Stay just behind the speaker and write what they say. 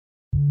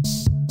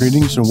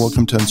Greetings and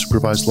welcome to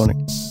Unsupervised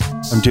Learning.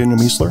 I'm Daniel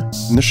Miessler,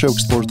 and this show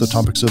explores the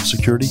topics of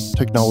security,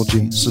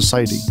 technology,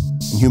 society,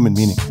 and human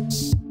meaning.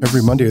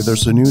 Every Monday,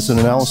 there's a news and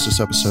analysis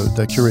episode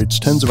that curates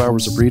tens of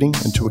hours of reading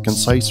into a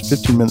concise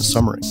 15-minute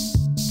summary,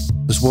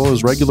 as well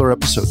as regular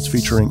episodes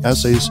featuring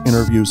essays,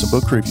 interviews, and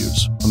book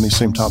reviews on these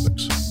same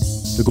topics.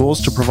 The goal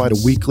is to provide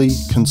a weekly,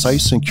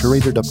 concise, and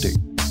curated update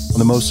on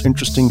the most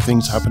interesting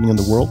things happening in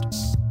the world,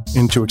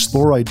 and to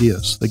explore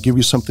ideas that give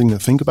you something to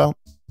think about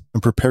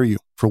and prepare you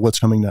for what's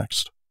coming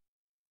next.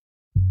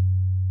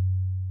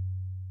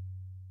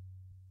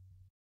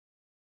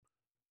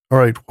 All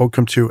right,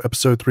 welcome to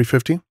episode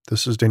 350.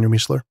 This is Daniel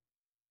Miessler.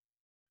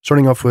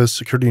 Starting off with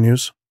security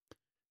news.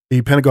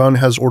 The Pentagon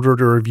has ordered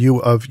a review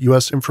of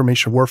U.S.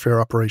 information warfare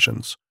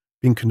operations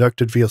being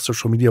conducted via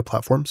social media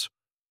platforms.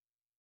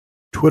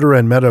 Twitter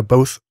and Meta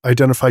both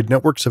identified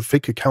networks of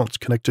fake accounts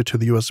connected to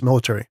the U.S.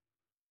 military,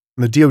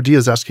 and the DoD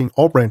is asking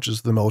all branches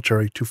of the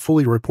military to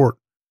fully report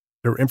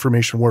their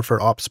information warfare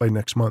ops by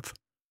next month.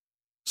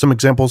 Some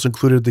examples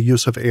included the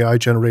use of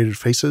AI-generated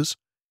faces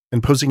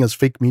and posing as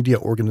fake media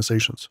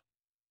organizations.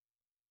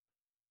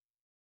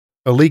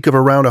 A leak of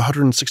around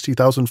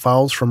 160,000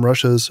 files from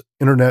Russia's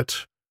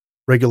Internet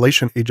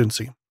Regulation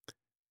Agency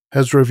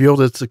has revealed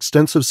its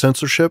extensive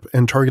censorship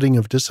and targeting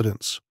of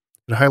dissidents.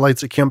 It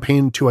highlights a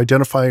campaign to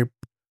identify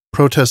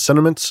protest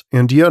sentiments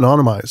and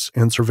de-anonymize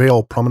and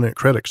surveil prominent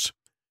critics.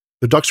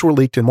 The docs were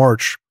leaked in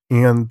March,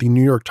 and the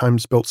New York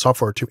Times built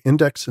software to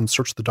index and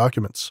search the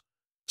documents,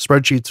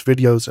 spreadsheets,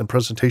 videos, and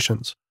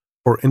presentations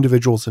for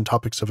individuals and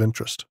topics of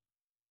interest.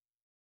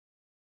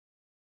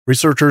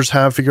 Researchers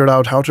have figured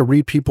out how to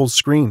read people's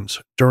screens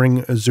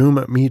during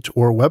Zoom, Meet,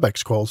 or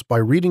WebEx calls by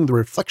reading the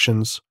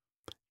reflections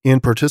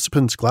in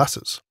participants'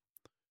 glasses.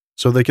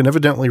 So they can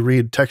evidently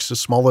read text as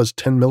small as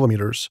 10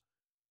 millimeters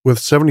with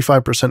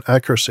 75%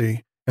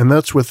 accuracy, and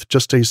that's with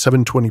just a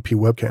 720p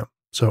webcam.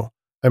 So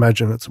I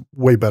imagine it's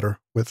way better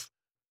with.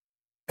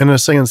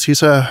 NSA and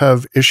CISA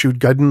have issued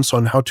guidance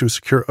on how to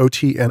secure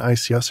OT and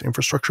ICS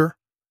infrastructure.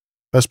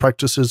 Best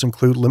practices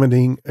include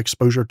limiting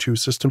exposure to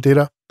system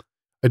data,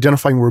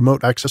 identifying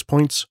remote access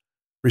points,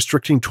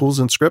 restricting tools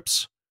and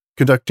scripts,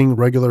 conducting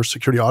regular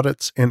security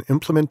audits, and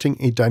implementing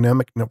a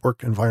dynamic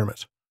network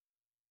environment.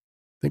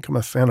 I think I'm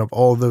a fan of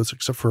all of those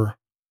except for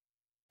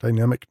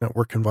dynamic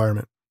network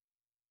environment.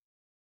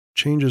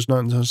 Change is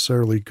not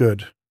necessarily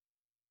good.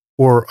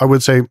 Or I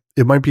would say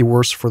it might be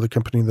worse for the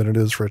company than it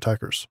is for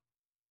attackers.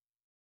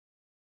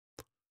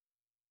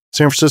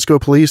 San Francisco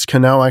police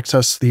can now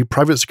access the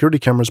private security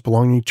cameras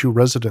belonging to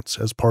residents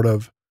as part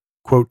of,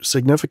 quote,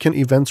 significant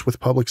events with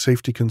public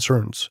safety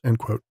concerns, end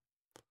quote.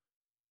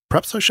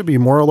 Perhaps I should be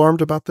more alarmed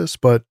about this,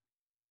 but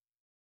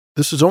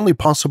this is only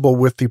possible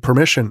with the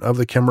permission of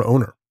the camera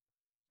owner.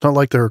 It's not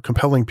like they're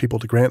compelling people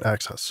to grant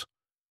access.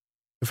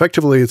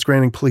 Effectively, it's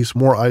granting police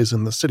more eyes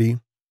in the city,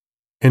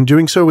 and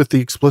doing so with the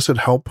explicit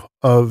help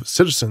of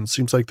citizens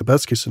seems like the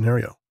best case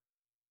scenario.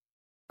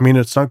 I mean,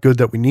 it's not good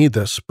that we need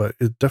this, but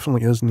it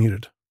definitely is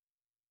needed.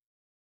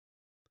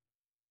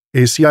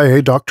 A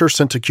CIA doctor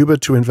sent to Cuba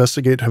to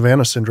investigate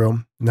Havana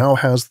syndrome now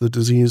has the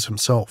disease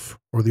himself,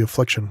 or the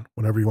affliction,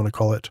 whatever you want to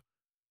call it.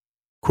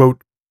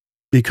 Quote,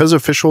 because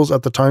officials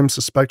at the time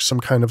suspect some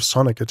kind of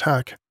sonic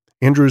attack,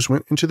 Andrews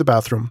went into the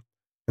bathroom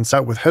and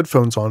sat with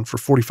headphones on for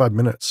 45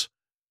 minutes.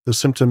 The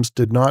symptoms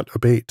did not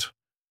abate,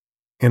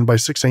 and by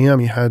 6 a.m.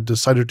 he had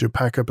decided to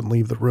pack up and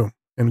leave the room,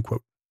 end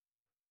quote.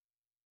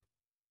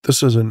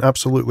 This is an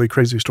absolutely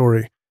crazy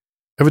story.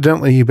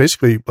 Evidently, he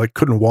basically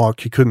couldn't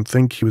walk. He couldn't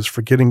think. He was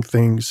forgetting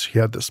things. He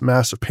had this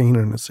massive pain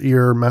in his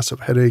ear,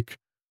 massive headache.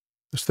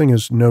 This thing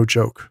is no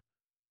joke.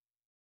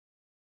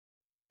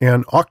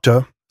 And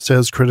Okta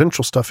says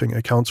credential stuffing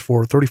accounts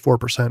for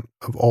 34%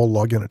 of all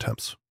login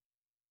attempts.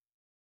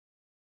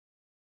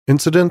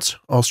 Incident: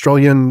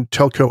 Australian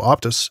telco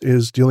Optus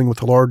is dealing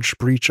with a large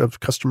breach of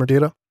customer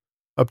data,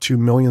 up to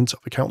millions of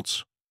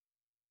accounts.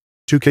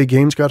 2K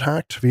Games got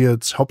hacked via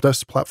its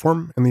helpdesk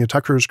platform, and the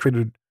attackers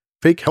created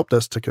fake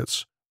helpdesk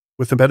tickets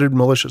with embedded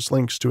malicious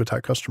links to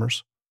attack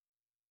customers.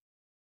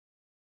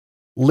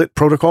 Lit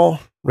Protocol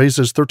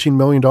raises $13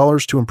 million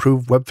to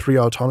improve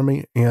Web3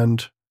 autonomy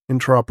and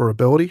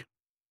interoperability.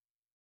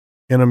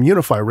 And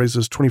Immunify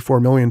raises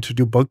 $24 million to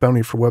do bug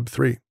bounty for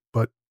Web3,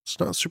 but it's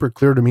not super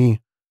clear to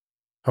me,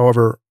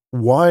 however,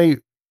 why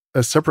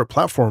a separate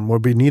platform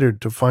would be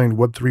needed to find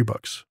Web3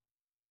 bugs.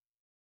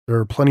 There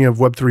are plenty of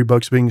Web3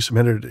 bugs being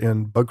submitted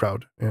in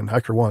BugCrowd and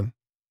HackerOne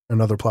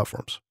and other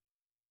platforms.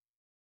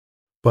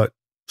 But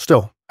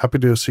still, happy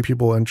to see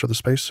people enter the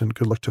space and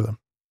good luck to them.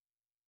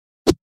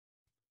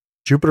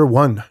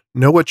 Jupiter-1,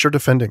 know what you're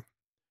defending.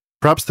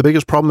 Perhaps the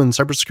biggest problem in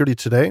cybersecurity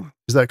today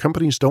is that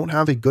companies don't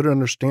have a good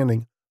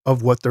understanding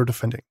of what they're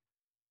defending.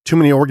 Too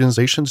many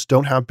organizations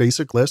don't have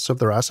basic lists of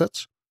their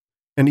assets,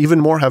 and even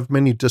more have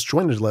many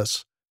disjointed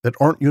lists that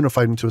aren't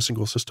unified into a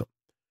single system.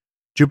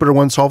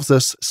 Jupiter-1 solves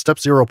this step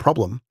zero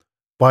problem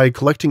by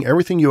collecting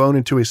everything you own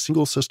into a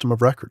single system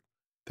of record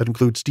that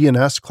includes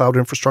DNS, cloud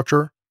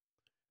infrastructure,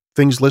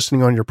 things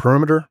listening on your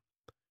perimeter,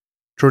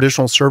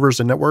 traditional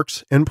servers and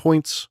networks,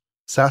 endpoints,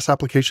 SaaS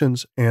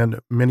applications, and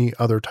many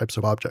other types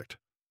of object.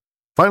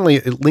 Finally,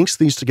 it links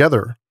these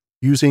together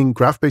using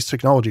graph-based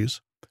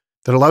technologies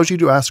that allows you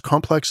to ask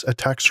complex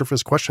attack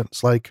surface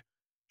questions like,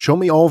 show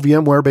me all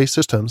VMware-based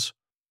systems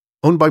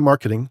owned by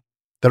marketing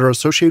that are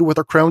associated with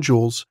our crown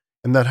jewels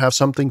and that have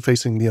something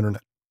facing the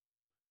internet.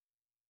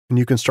 And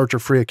you can start your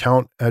free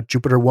account at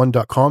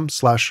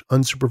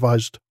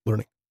jupiter1.com/unsupervised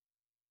learning.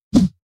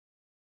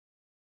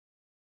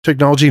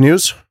 Technology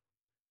news.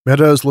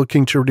 Meta is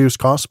looking to reduce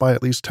costs by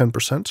at least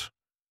 10%,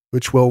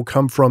 which will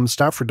come from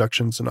staff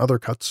reductions and other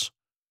cuts.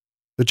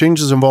 The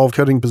changes involve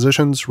cutting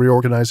positions,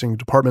 reorganizing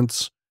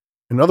departments,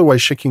 and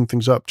otherwise shaking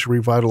things up to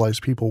revitalize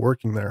people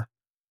working there.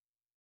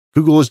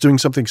 Google is doing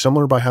something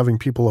similar by having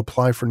people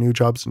apply for new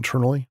jobs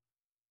internally.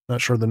 Not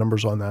sure the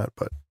numbers on that,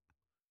 but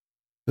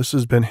this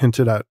has been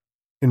hinted at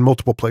in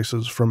multiple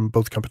places from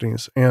both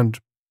companies and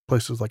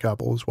places like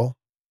Apple as well.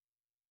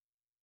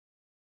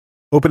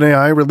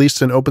 OpenAI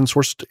released and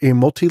open-sourced a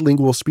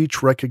multilingual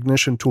speech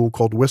recognition tool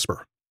called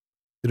Whisper.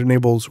 It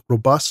enables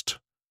robust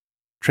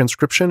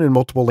transcription in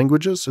multiple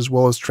languages, as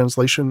well as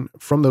translation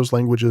from those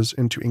languages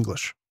into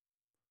English.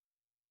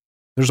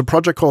 There's a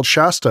project called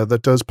Shasta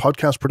that does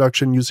podcast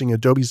production using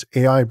Adobe's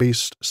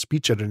AI-based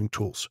speech editing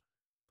tools.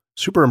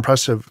 Super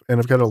impressive, and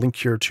I've got a link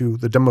here to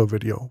the demo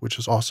video, which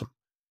is awesome.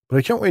 But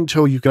I can't wait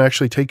until you can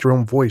actually take your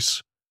own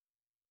voice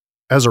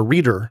as a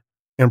reader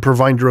and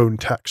provide your own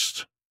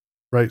text,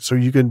 right? So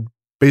you can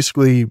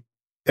basically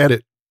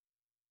edit,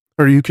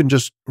 or you can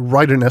just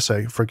write an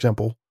essay, for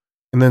example,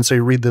 and then say,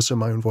 read this in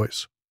my own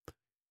voice.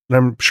 And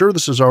I'm sure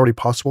this is already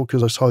possible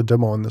because I saw a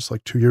demo on this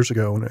like 2 years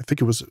ago, and I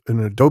think it was an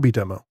Adobe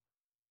demo.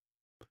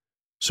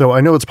 So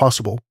I know it's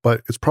possible,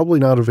 but it's probably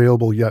not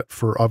available yet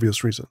for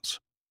obvious reasons.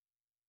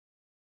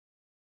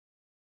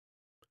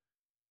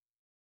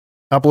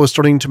 Apple is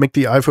starting to make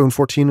the iPhone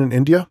 14 in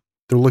India.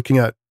 They're looking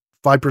at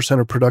 5%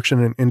 of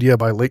production in India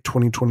by late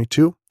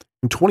 2022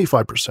 and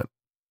 25%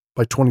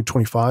 by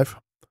 2025.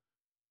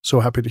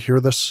 So happy to hear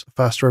this. The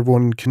faster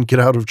everyone can get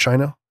out of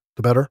China,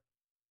 the better.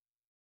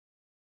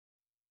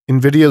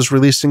 NVIDIA is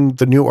releasing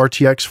the new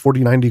RTX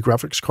 4090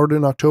 graphics card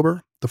in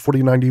October. The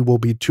 4090 will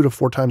be 2 to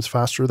 4 times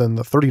faster than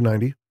the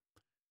 3090,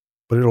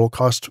 but it'll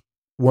cost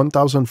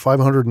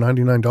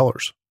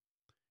 $1,599.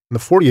 And the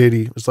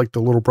 4080 is like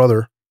the little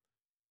brother,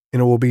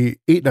 and it will be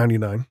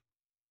 $899, and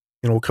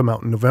it will come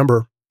out in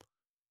November.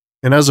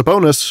 And as a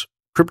bonus,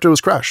 crypto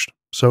has crashed,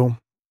 so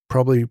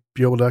probably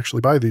be able to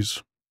actually buy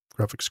these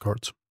graphics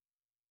cards.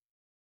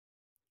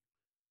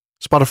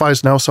 Spotify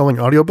is now selling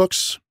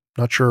audiobooks.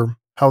 Not sure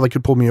how they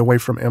could pull me away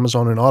from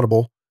Amazon and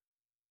Audible,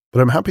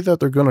 but I'm happy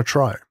that they're going to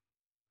try.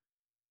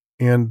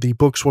 And the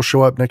books will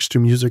show up next to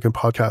music and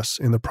podcasts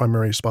in the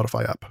primary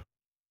Spotify app.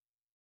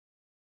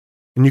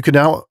 And you can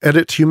now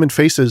edit human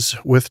faces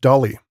with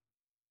DALL-E.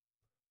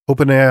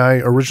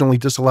 OpenAI originally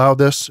disallowed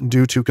this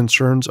due to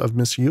concerns of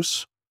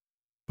misuse,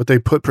 but they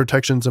put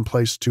protections in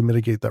place to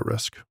mitigate that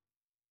risk.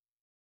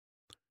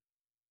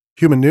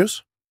 Human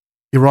news.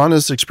 Iran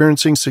is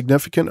experiencing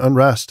significant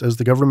unrest as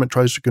the government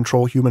tries to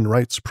control human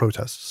rights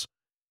protests.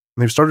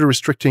 And they've started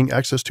restricting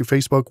access to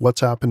Facebook,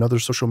 WhatsApp, and other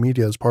social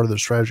media as part of their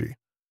strategy.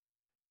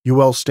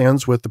 UL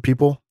stands with the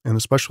people, and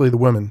especially the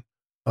women,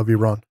 of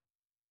Iran.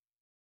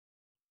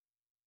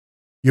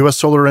 U.S.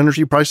 solar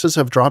energy prices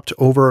have dropped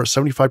over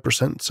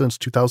 75% since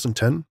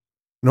 2010,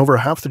 and over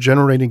half the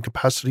generating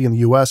capacity in the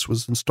U.S.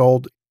 was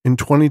installed in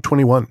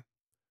 2021.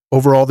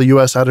 Overall, the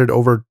U.S. added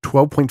over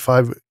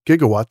 12.5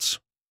 gigawatts,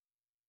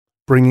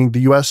 bringing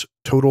the U.S.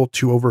 total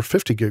to over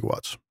 50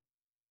 gigawatts,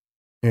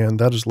 and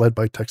that is led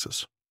by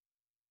Texas.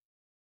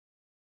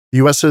 The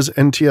U.S.'s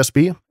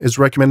NTSB is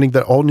recommending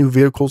that all new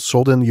vehicles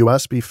sold in the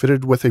U.S. be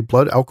fitted with a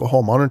blood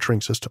alcohol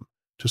monitoring system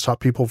to stop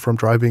people from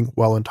driving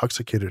while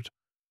intoxicated.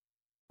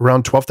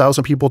 Around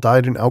 12,000 people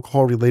died in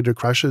alcohol-related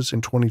crashes in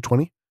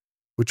 2020,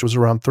 which was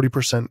around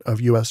 30% of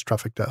U.S.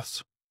 traffic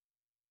deaths.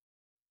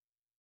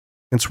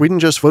 And Sweden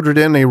just voted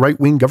in a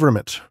right-wing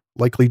government,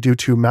 likely due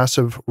to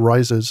massive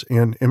rises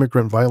in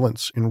immigrant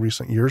violence in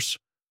recent years.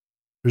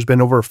 There's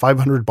been over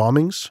 500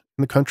 bombings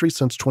in the country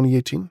since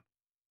 2018.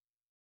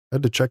 I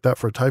had to check that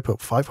for a typo,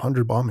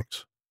 500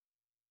 bombings,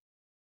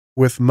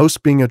 with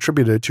most being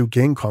attributed to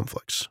gang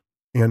conflicts.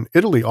 And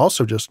Italy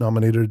also just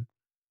nominated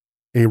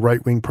a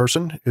right-wing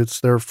person. It's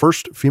their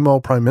first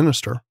female prime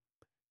minister,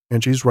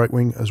 and she's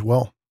right-wing as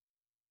well.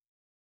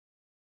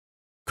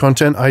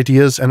 Content,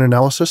 ideas, and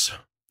analysis.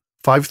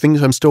 5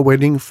 things I'm still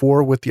waiting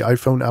for with the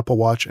iPhone, Apple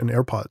Watch, and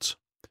AirPods.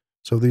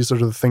 So these are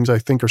the things I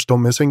think are still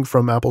missing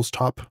from Apple's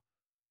top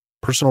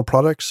personal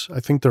products. I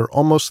think they're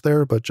almost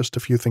there, but just a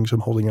few things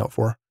I'm holding out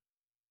for.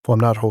 Well, I'm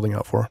not holding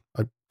out for.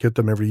 I get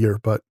them every year,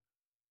 but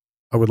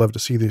I would love to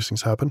see these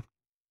things happen.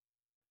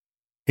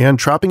 And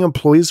trapping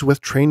employees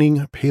with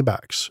training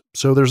paybacks.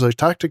 So there's a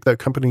tactic that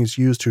companies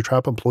use to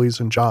trap employees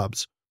in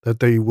jobs that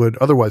they would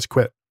otherwise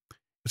quit.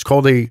 It's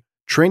called a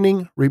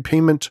training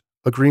repayment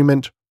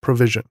agreement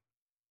provision.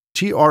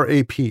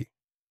 TRAP.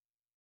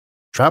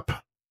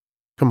 Trap?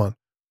 Come on.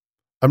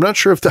 I'm not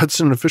sure if that's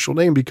an official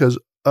name because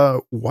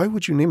why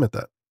would you name it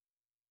that?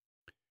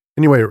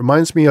 Anyway, it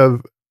reminds me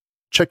of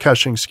check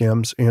cashing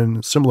scams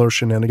and similar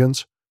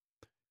shenanigans.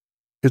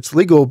 It's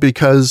legal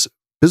because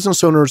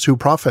business owners who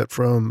profit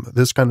from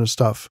this kind of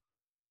stuff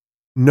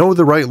know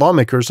the right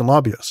lawmakers and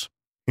lobbyists.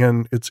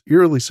 And it's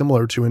eerily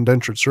similar to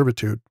indentured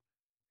servitude.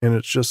 And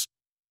it's just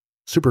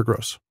super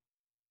gross.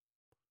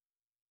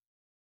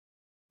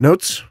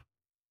 Notes.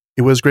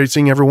 It was great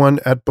seeing everyone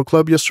at book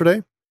club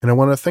yesterday. And I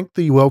want to thank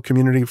the UL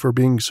community for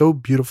being so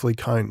beautifully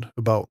kind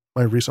about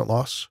my recent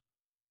loss.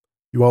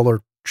 You all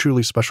are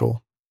truly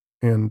special.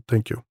 And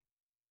thank you.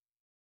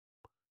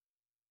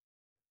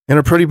 And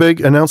a pretty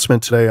big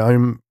announcement today.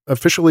 I'm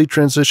officially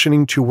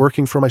transitioning to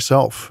working for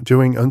myself,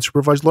 doing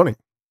unsupervised learning.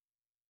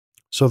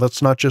 So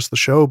that's not just the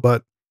show,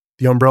 but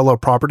the umbrella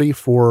property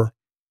for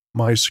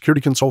my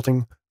security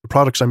consulting, the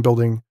products I'm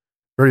building,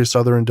 various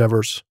other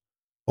endeavors.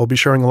 I'll be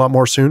sharing a lot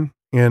more soon.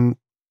 And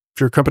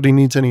if your company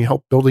needs any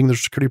help building their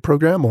security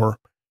program or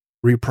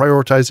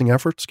reprioritizing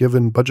efforts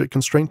given budget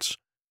constraints,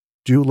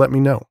 do let me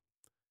know.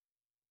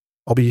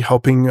 I'll be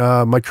helping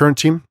my current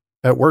team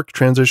at work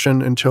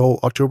transition until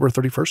October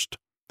 31st,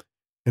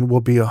 and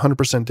will be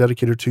 100%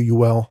 dedicated to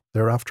UL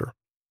thereafter.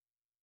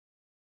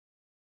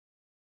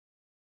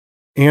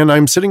 And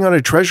I'm sitting on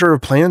a treasure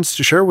of plans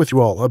to share with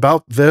you all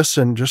about this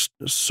and just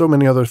so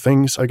many other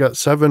things. I got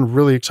 7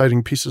 really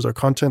exciting pieces of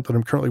content that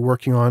I'm currently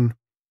working on,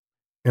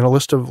 and a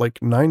list of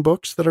like 9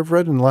 books that I've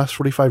read in the last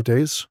 45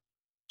 days.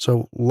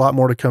 So a lot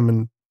more to come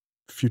in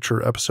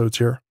future episodes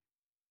here.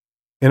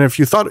 And if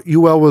you thought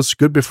UL was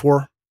good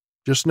before,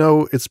 just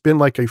know it's been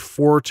like a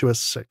 4 to a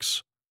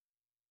 6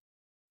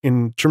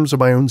 in terms of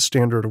my own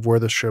standard of where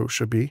this show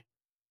should be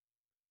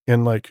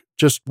and like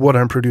just what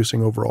I'm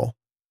producing overall.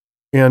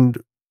 And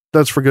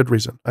that's for good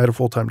reason. I had a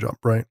full-time job,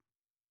 right?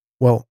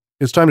 Well,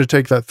 it's time to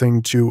take that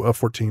thing to a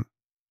 14.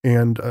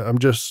 And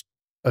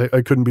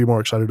I couldn't be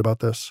more excited about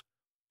this.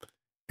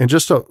 And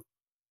just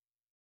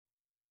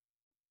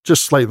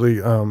slightly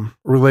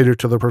related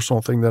to the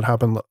personal thing that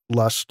happened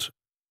last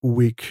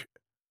week,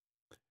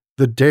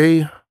 the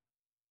day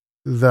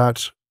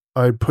that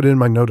I put in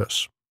my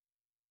notice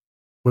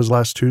was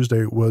last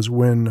Tuesday, was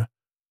when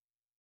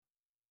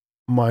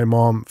my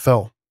mom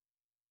fell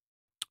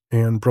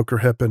and broke her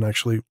hip and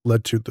actually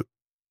led to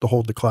the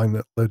whole decline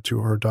that led to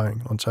her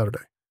dying on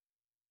Saturday.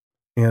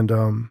 And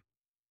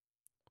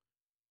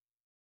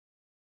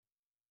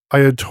I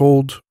had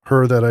told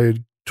her that I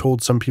had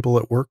told some people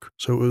at work,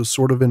 so it was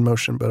sort of in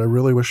motion, but I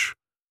really wish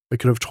I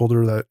could have told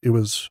her that it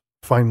was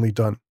finally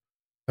done,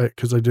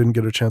 because I didn't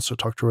get a chance to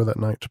talk to her that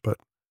night. But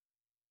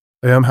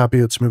I am happy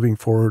it's moving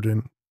forward,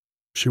 and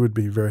she would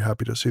be very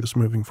happy to see this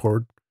moving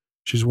forward.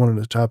 She's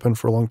wanted it to happen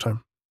for a long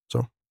time.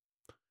 So,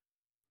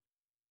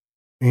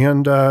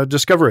 and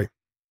Discovery,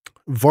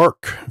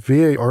 VARC,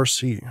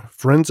 V-A-R-C,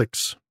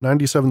 Forensics,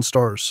 97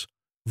 stars.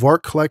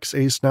 VARC collects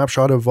a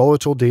snapshot of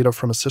volatile data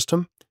from a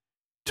system,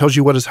 tells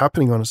you what is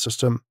happening on a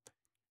system,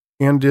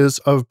 and is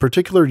of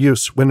particular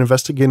use when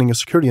investigating a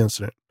security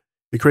incident.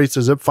 It creates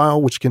a zip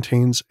file which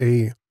contains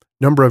a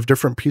number of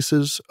different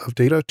pieces of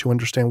data to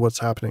understand what's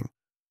happening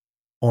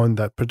on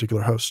that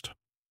particular host.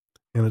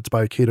 And it's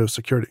by Cato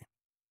Security.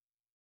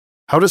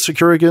 How to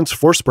secure against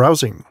forced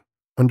browsing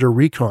under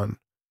Recon.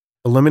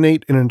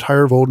 Eliminate an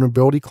entire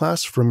vulnerability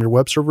class from your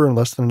web server in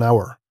less than an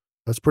hour.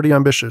 That's pretty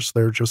ambitious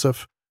there,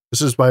 Joseph.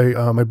 This is by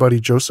my buddy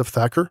Joseph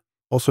Thacker,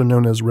 also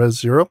known as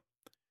Res0.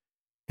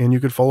 And you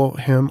could follow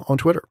him on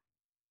Twitter.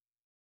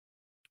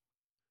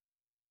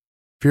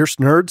 Fierce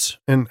Nerds,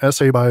 an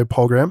essay by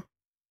Paul Graham.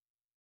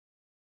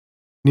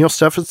 Neil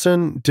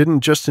Stephenson didn't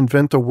just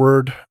invent the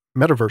word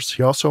metaverse.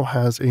 He also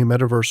has a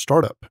metaverse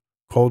startup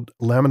called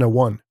Lamina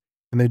One,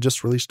 and they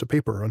just released a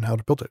paper on how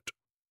to build it.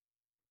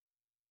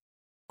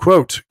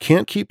 Quote,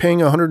 can't keep paying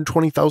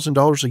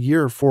 $120,000 a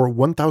year for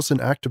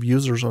 1,000 active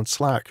users on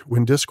Slack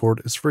when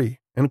Discord is free,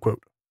 end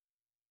quote.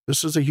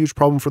 This is a huge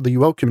problem for the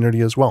UL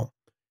community as well.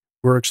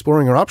 We're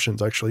exploring our options,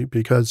 actually,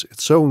 because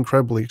it's so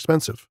incredibly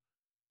expensive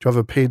to have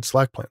a paid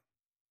Slack plan.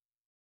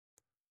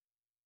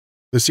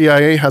 The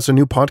CIA has a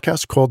new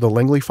podcast called The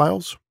Langley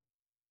Files.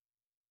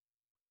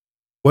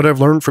 What I've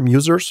learned from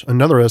users,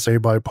 another essay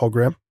by Paul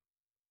Graham.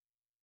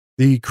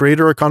 The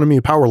Creator Economy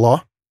Power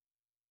Law.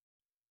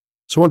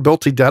 Someone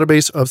built a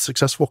database of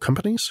successful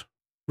companies.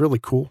 Really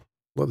cool.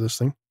 Love this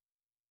thing.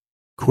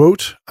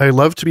 Quote, I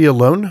love to be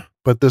alone,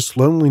 but this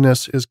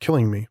loneliness is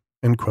killing me,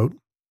 end quote.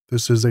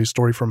 This is a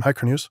story from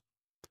Hacker News.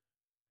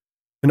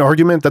 An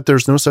argument that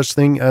there's no such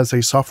thing as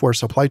a software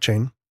supply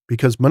chain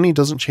because money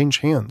doesn't change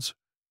hands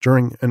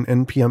during an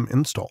NPM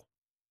install.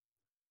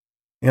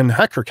 And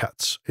Hacker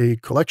Cats, a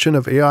collection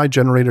of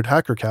AI-generated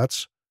hacker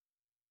cats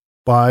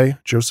by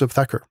Joseph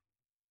Thacker.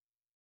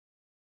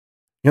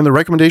 And the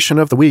recommendation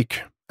of the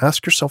week,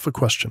 ask yourself a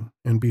question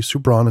and be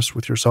super honest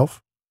with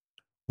yourself.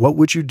 What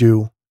would you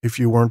do if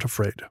you weren't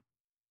afraid?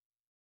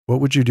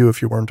 What would you do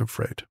if you weren't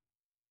afraid?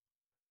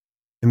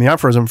 And the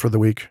aphorism for the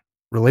week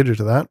related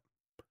to that,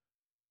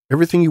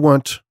 everything you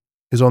want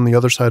is on the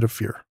other side of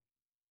fear.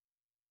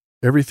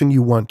 Everything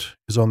you want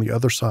is on the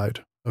other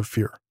side of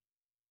fear.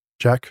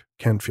 Jack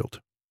Canfield.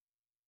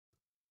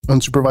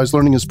 Unsupervised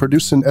Learning is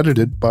produced and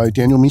edited by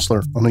Daniel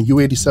Miessler on a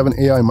U87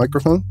 AI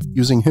microphone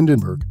using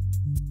Hindenburg.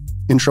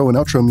 Intro and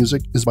outro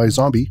music is by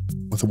Zombie,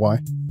 with a Y.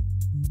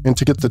 And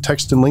to get the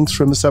text and links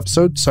from this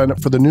episode, sign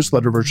up for the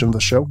newsletter version of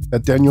the show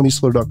at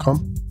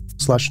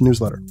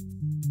danielmiessler.com/newsletter.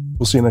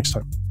 We'll see you next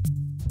time.